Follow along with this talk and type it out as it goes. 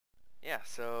Yeah,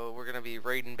 so we're gonna be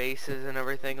raiding bases and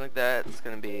everything like that. It's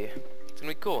gonna be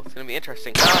cool. It's gonna be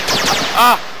interesting.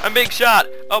 I'm being shot.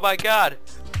 Oh my god.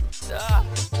 Ah.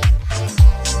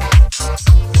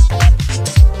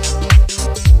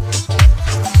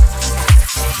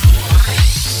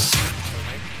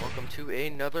 Welcome to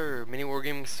another mini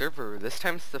wargaming server. This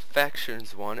time it's the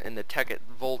factions one in the Tech It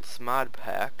Volts mod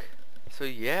pack. So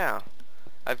yeah,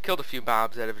 I've killed a few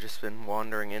mobs that have just been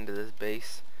wandering into this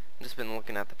base. I've just been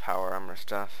looking at the power armor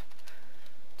stuff,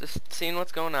 just seeing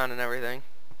what's going on and everything.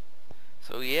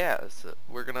 So yeah,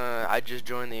 I just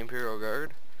joined the Imperial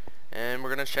Guard, and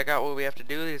we're gonna check out what we have to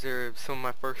do. These are some of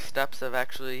my first steps of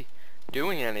actually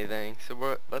doing anything.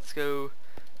 So let's go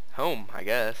home, I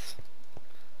guess.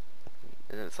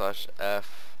 /F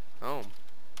home.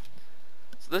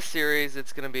 So this series,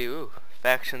 it's gonna be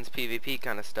factions PvP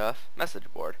kind of stuff. Message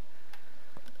board.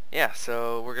 Yeah,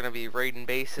 so we're gonna be raiding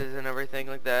bases and everything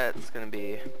like that. It's gonna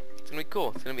be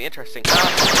cool. It's gonna be interesting.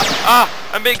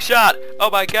 I'm being shot. Oh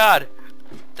my god.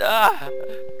 God.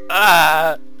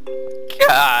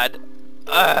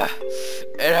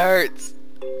 It hurts.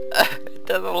 It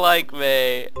doesn't like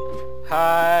me.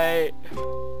 Hi.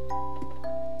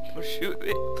 Don't shoot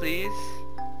me, please.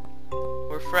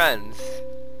 We're friends.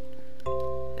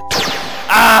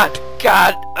 God.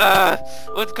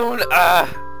 What's going on?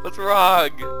 What's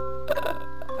wrong?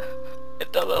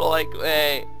 It doesn't like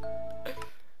me.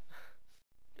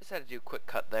 Just had to do a quick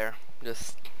cut there.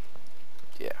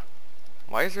 Yeah.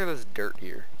 Why is there this dirt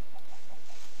here?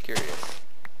 Curious.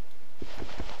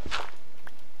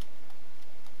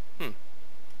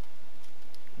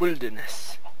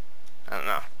 Wilderness. I don't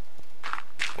know.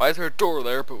 Why is there a door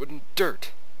there but with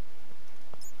dirt?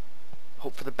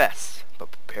 Hope for the best,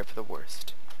 but prepare for the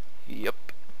worst. Yep.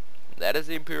 That is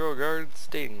the Imperial Guard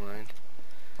staging line.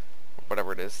 Or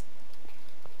whatever it is.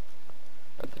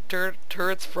 Are the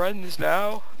turrets friends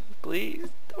now? Please,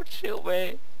 don't shoot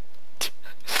me.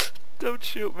 Don't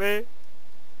shoot me.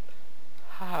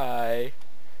 Hi.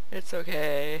 It's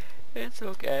okay. It's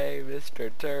okay,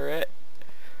 Mr. Turret.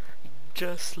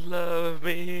 Just love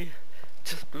me.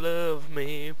 Just love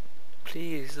me.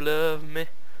 Please love me.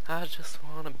 I just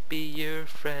wanna be your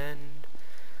friend.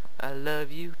 I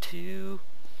love you too.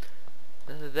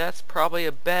 That's probably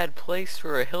a bad place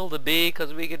for a hill to be,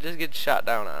 because we could just get shot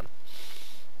down on.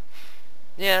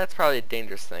 Yeah, that's probably a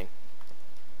dangerous thing.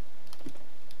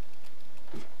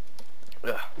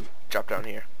 Ugh, drop down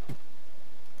here.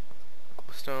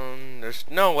 Stone, there's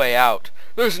no way out.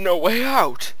 There's no way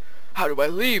out! How do I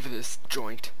leave this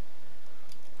joint?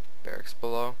 Barracks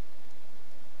below.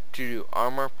 To do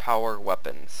armor, power,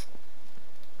 weapons.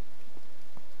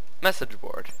 Message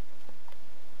board.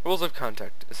 Rules of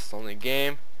contact. This is only a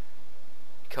game.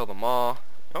 Kill them all.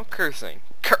 No cursing.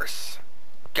 Curse!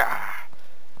 Gah!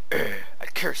 I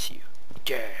curse you.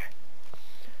 Gah!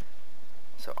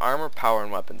 So armor, power,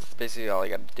 and weapons. That's basically all I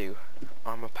gotta do.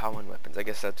 Armor, power, and weapons. I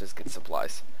guess that just gets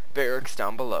supplies. Barracks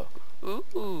down below.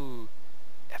 Ooh.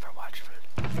 Ever watchful.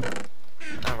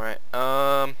 Alright,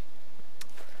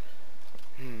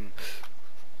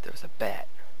 there's a bed.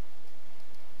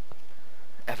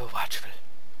 Ever watchful.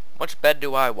 Which bed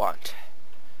do I want?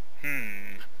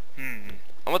 I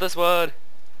want this one.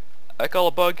 I call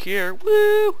a bug here.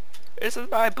 Woo! This is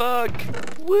my bug.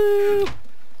 Woo!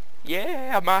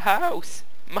 Yeah, my house.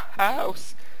 My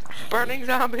house. Burning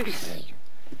zombies.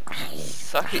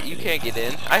 Suck it, you can't get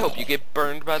in. I hope you get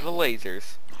burned by the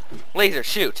lasers. Laser,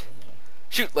 shoot.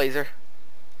 Shoot, laser.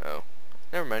 Oh,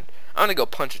 never mind. I'm gonna go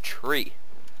punch a tree.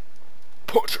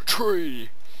 Punch a tree!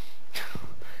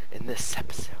 In this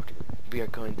episode, we are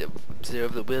going to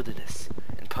observe the wilderness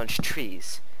and punch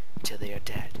trees until they are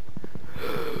dead.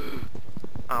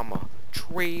 I'm a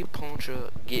tree puncher.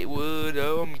 Get wood.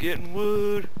 Oh, I'm getting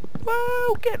wood.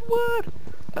 Whoa, get wood.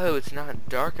 Oh, it's not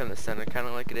dark in the center, kind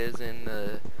of like it is in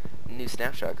the new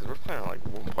snapshot, because we're playing like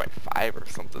 1.5 or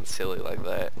something silly like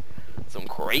that. Some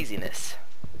craziness.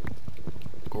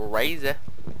 Crazy.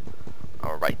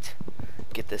 Alright.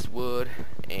 Get this wood,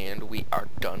 and we are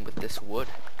done with this wood.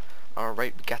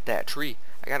 Alright, we got that tree.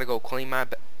 I gotta go clean my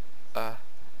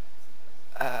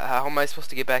how am I supposed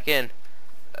to get back in?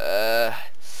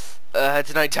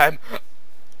 It's nighttime.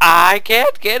 I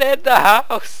can't get in the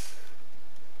house.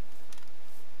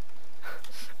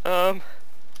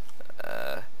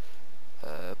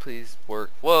 Please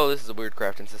work. Whoa, this is a weird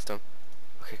crafting system.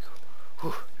 Okay,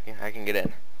 cool. Whew, yeah, I can get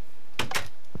in.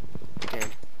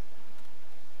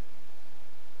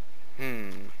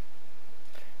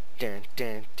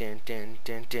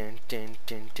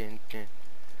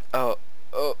 Oh,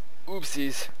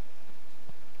 oopsies.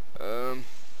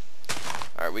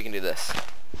 Alright, we can do this.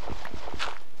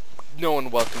 No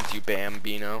one welcomes you,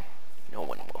 Bambino. No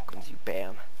one welcomes you,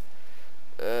 Bam.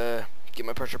 Get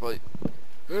my pressure plate.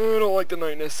 I don't like the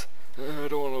nightness. I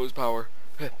don't want to lose power.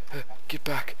 Get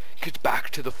back. Get back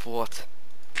to the fort.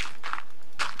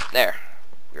 There.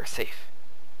 We're safe.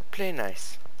 Play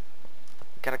nice.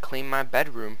 Gotta clean my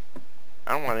bedroom.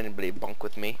 I don't want anybody to bunk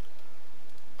with me.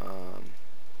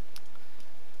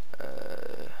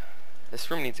 This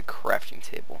room needs a crafting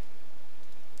table.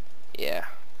 Yeah.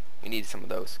 We need some of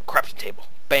those. Crafting table.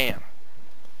 Bam.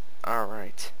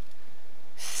 Alright.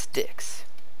 Sticks.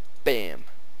 Bam.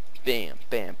 Bam.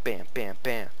 Bam. Bam. Bam.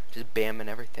 Bam. Just bamming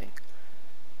everything.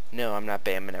 No, I'm not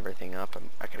bamming everything up.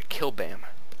 I gotta kill Bam.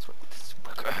 That's what this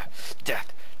is.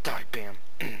 Death. Die, Bam.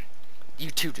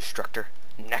 You too, Destructor.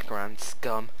 Necron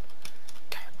scum.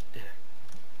 God.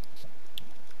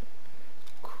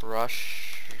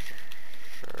 Crushers.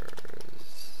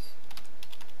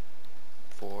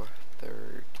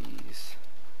 430s.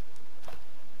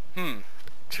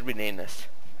 Should we name this?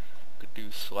 Could do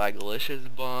Swagalicious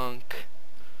Bunk.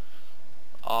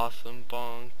 Awesome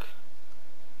Bunk.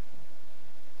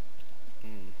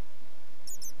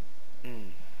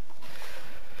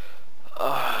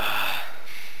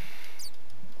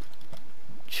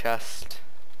 Chest.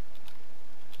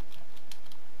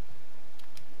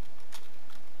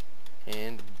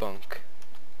 And bunk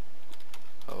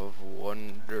of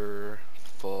wonderful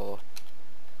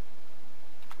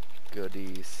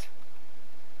goodies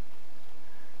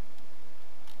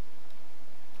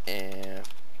and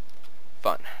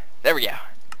fun. There we go.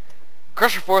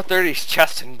 Crusher 430's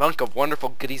chest and bunk of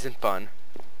wonderful goodies and fun.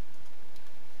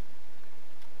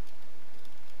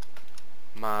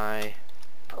 My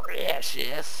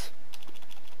precious.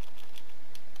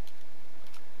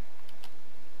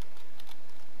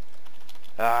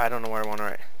 I don't know where I want to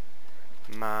write.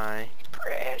 My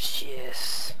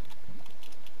precious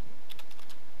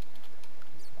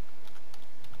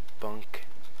bunk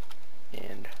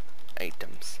and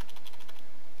items.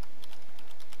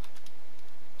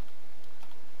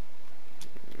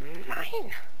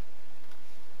 Mine.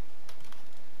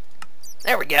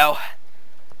 There we go.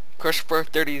 Crush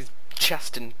 430's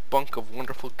chest and bunk of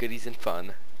wonderful goodies and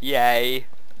fun. Yay.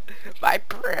 My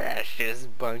precious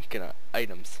bunk and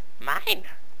items. Mine.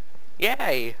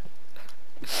 Yay.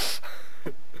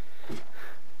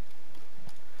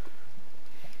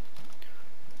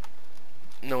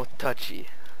 No touchy.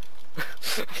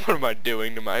 What am I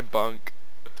doing to my bunk?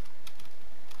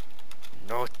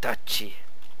 No touchy.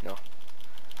 No.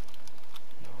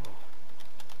 No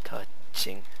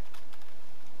touching.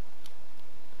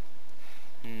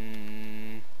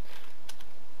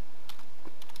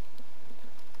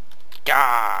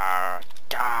 Gah!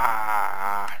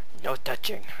 Gah! No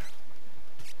touching.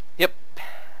 Yep.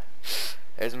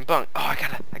 There's my bunk. Oh, I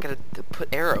gotta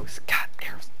put arrows. God,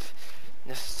 arrows.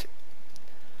 Necessary.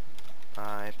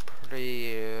 My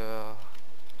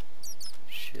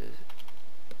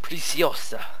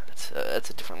preciosa. That's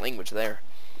a different language there.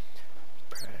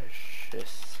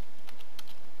 Precious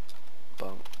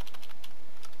bunk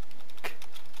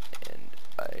and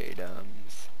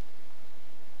items.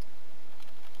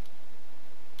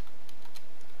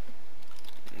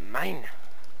 Mine.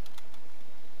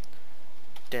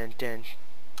 Dun dun.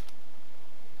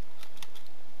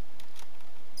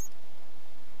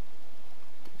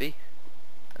 B.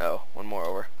 Oh, one more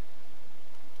over.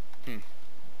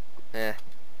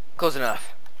 Close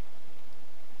enough.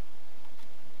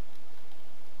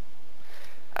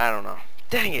 I don't know.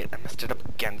 Dang it, I messed it up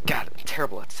again. God, I'm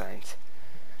terrible at signs.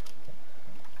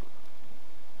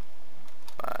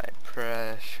 My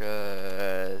precious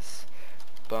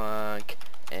bunk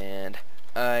and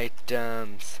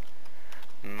items.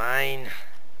 Mine.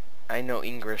 I know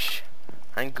English.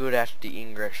 I'm good at the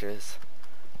Englishes.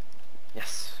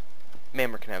 Yes.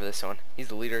 Mammer can have this one. He's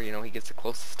the leader, you know, he gets the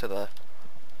closest to the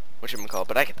whatchamacallit,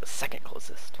 but I get the second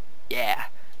closest. Yeah.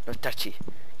 No touchy.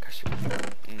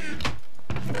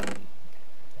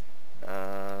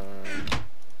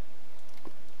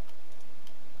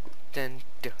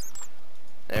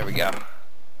 There we go.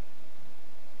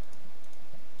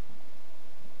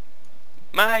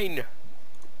 Mine!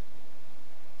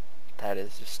 That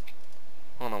is just...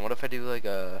 Hold on, what if I do like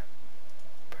a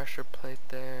pressure plate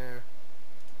there?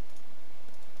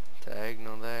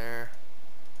 Diagonal there.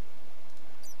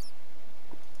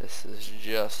 This is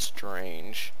just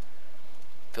strange.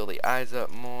 Fill the eyes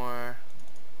up more.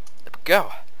 There we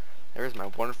go. There's my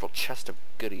wonderful chest of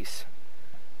goodies.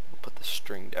 We'll put the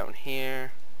string down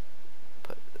here.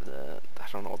 Put the... I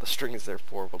don't know what the string is there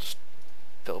for. We'll just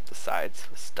fill up the sides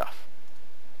with stuff.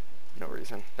 No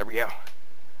reason. There we go.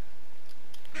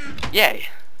 Yay!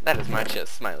 That is my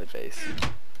chest. Smiley face.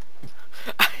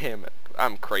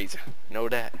 I'm crazy. Know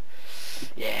that?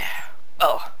 Yeah.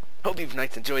 Oh, hope you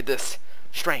nights enjoyed this.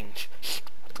 Strange.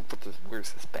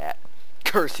 Where's this bat?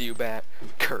 Curse you, bat.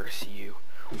 Curse you.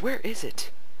 Where is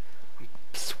it? I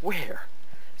swear.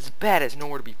 This bat is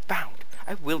nowhere to be found.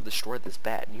 I will destroy this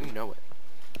bat, and you know it.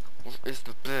 Where is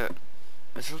the bat?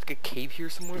 Is there like a cave here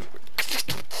somewhere?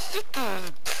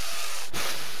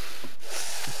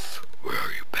 Where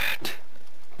are you, bat?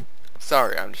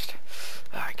 Sorry, I'm just...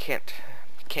 I can't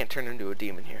turn into a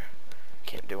demon here.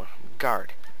 Can't do it. I'm a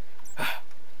guard.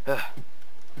 Where's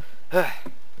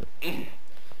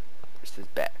this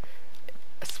bat?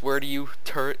 I swear to you,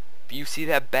 turret, if you see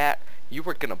that bat, you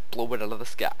are gonna blow it out of the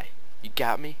sky. You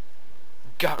got me?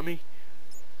 Got me?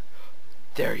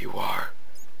 There you are.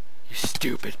 You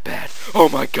stupid bat. Oh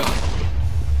my god.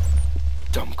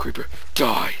 Dumb creeper.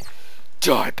 Die.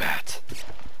 Die, bat.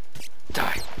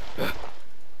 Die.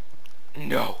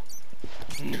 No.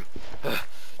 No.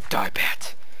 Die,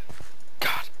 bat.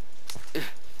 God.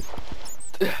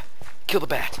 Kill the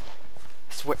bat.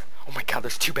 I swear. Oh my god,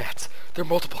 there's 2 bats. They're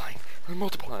multiplying. They're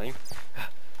multiplying.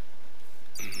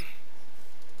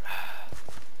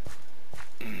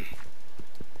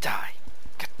 Die.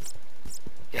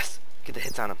 Yes. Get the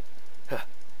hits on him.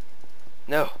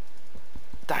 No.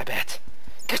 Die, bat.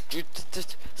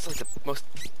 It's like the most...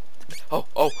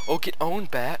 Oh, get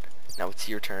owned, bat. Now it's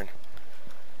your turn.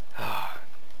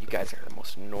 You guys are the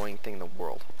most annoying thing in the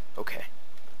world. Okay.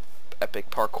 Epic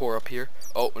parkour up here.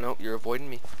 Oh, no, you're avoiding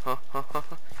me. Huh?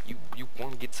 You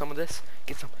want to get some of this?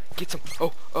 Get some.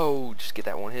 Oh, just get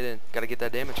that one hit in. Gotta get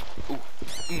that damage.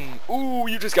 Ooh,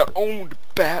 you just got owned,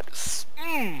 bat.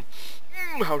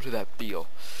 How did that feel?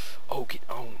 Oh, get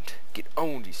owned. Get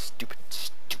owned, you stupid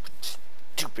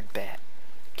bat.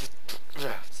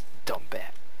 Dumb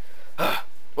bat.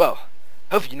 Well,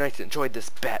 hope you guys enjoyed this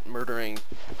bat murdering,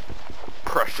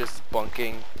 precious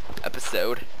bunking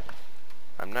episode.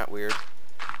 I'm not weird.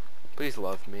 Please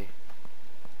love me.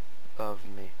 Love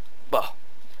me. Well,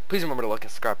 please remember to like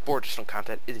and subscribe for additional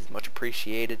content. It is much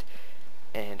appreciated.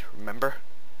 And remember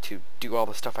to do all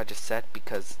the stuff I just said,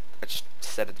 because I just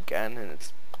said it again and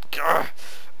it's...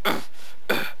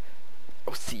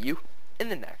 I'll see you in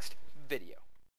the next video.